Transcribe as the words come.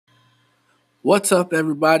What's up,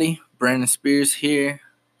 everybody? Brandon Spears here.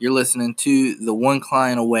 You're listening to the One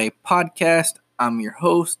Client Away podcast. I'm your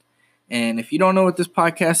host. And if you don't know what this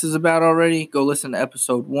podcast is about already, go listen to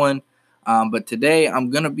episode 1. But today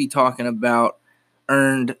I'm going to be talking about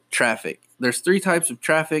earned traffic. There's 3 types of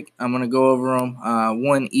traffic. I'm going to go over them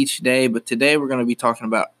one each day. But today we're going to be talking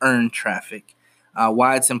about earned traffic,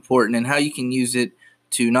 why it's important, and how you can use it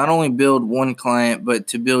to not only build one client, but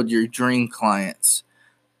to build your dream clients.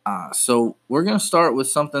 So we're going to start with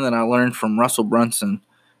something that I learned from Russell Brunson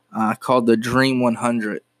called the Dream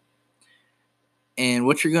 100. And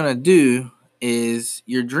what you're going to do is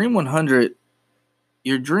your Dream 100 is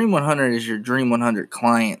your Dream 100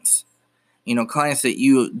 clients. Clients that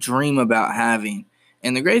you dream about having.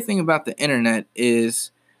 And the great thing about the internet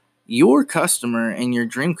is your customer and your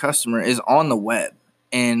dream customer is on the web.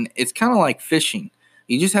 And it's kind of like fishing.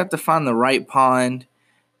 You just have to find the right pond,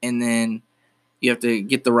 and then you have to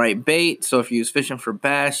get the right bait. So if you was fishing for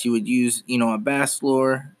bass, you would use, a bass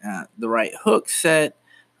lure, the right hook set,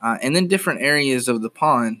 and then different areas of the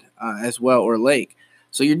pond as well, or lake.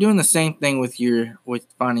 So you're doing the same thing with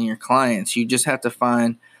finding your clients. You just have to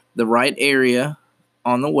find the right area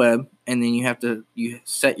on the web, and then you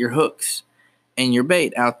set your hooks and your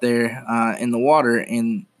bait out there in the water.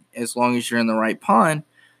 And as long as you're in the right pond,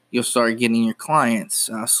 you'll start getting your clients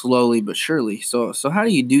slowly but surely. So how do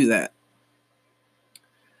you do that?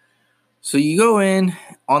 So you go in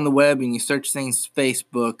on the web and you search things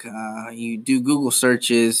Facebook. You do Google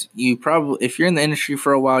searches. If you're in the industry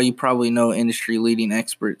for a while, you probably know industry leading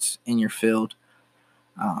experts in your field.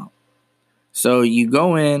 So you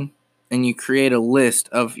go in and you create a list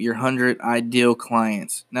of your 100 ideal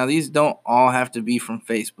clients. Now, these don't all have to be from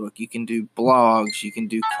Facebook. You can do blogs. You can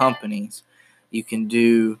do companies. You can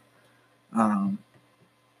do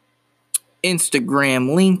Instagram,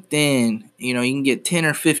 LinkedIn. You can get 10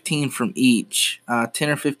 or 15 from each, 10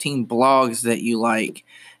 or 15 blogs that you like.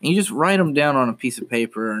 And you just write them down on a piece of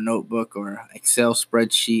paper or a notebook or Excel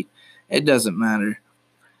spreadsheet. It doesn't matter.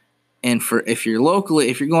 And if you're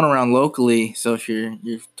going around locally, so if you're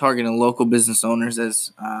targeting local business owners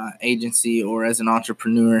as agency or as an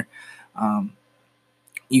entrepreneur,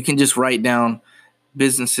 you can just write down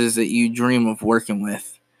businesses that you dream of working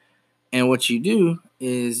with. And what you do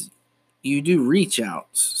is you do reach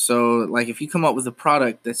outs. So like if you come up with a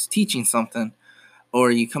product that's teaching something,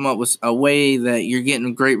 or you come up with a way that you're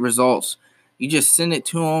getting great results, you just send it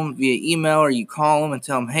to them via email, or you call them and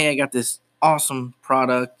tell them, hey, I got this awesome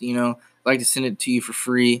product, I'd like to send it to you for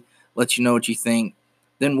free, let you know what you think.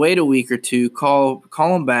 Then wait a week or two, call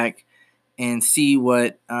them back and see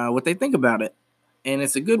what they think about it. And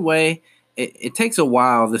it's a good way. It takes a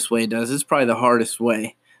while. This way it does. It's probably the hardest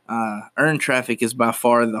way. Earned traffic is by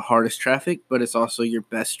far the hardest traffic, but it's also your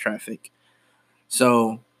best traffic.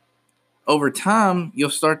 So over time, you'll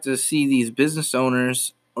start to see these business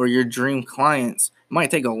owners or your dream clients. It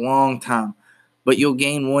might take a long time, but you'll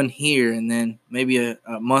gain one here, and then maybe a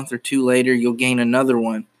month or two later, you'll gain another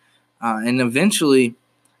one. And eventually,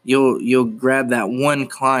 you'll grab that one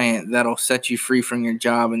client that'll set you free from your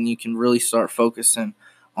job, and you can really start focusing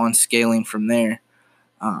on scaling from there.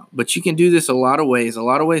 But you can do this a lot of ways.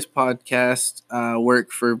 Podcasts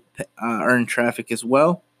work for earned traffic as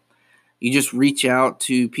well. You just reach out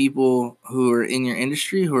to people who are in your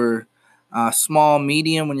industry, who are small,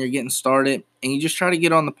 medium when you're getting started, and you just try to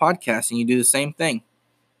get on the podcast, and you do the same thing.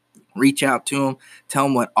 Reach out to them, tell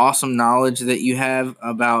them what awesome knowledge that you have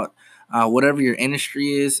about whatever your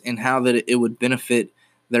industry is and how that it would benefit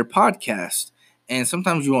their podcast. And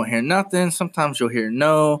sometimes you won't hear nothing. Sometimes you'll hear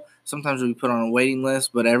no. Sometimes you'll be put on a waiting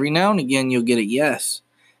list. But every now and again, you'll get a yes.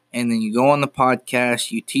 And then you go on the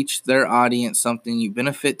podcast. You teach their audience something. You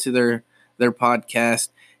benefit to their podcast.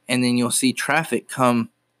 And then you'll see traffic come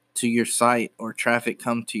to your site, or traffic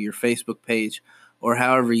come to your Facebook page, or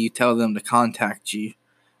however you tell them to contact you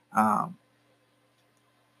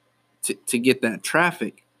to get that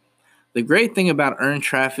traffic. The great thing about earned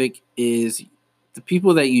traffic is the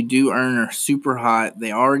people that you do earn are super hot.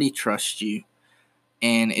 They already trust you.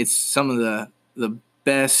 And it's some of the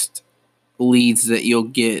best leads that you'll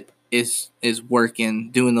get is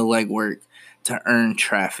doing the legwork to earn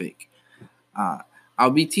traffic.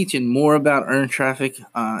 I'll be teaching more about earned traffic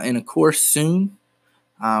in a course soon.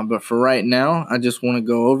 But for right now, I just want to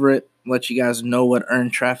go over it, let you guys know what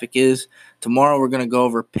earned traffic is. Tomorrow, we're going to go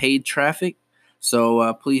over paid traffic.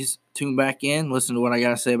 So please tune back in, listen to what I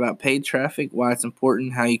got to say about paid traffic, why it's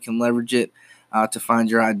important, how you can leverage it to find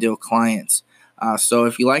your ideal clients. So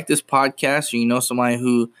if you like this podcast, or you know somebody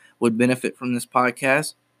who would benefit from this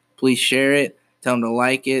podcast, please share it. Tell them to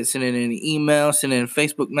like it. Send it in an email. Send it in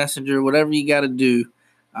Facebook Messenger. Whatever you got to do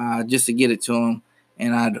just to get it to them,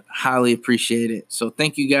 and I'd highly appreciate it. So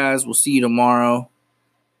thank you guys. We'll see you tomorrow.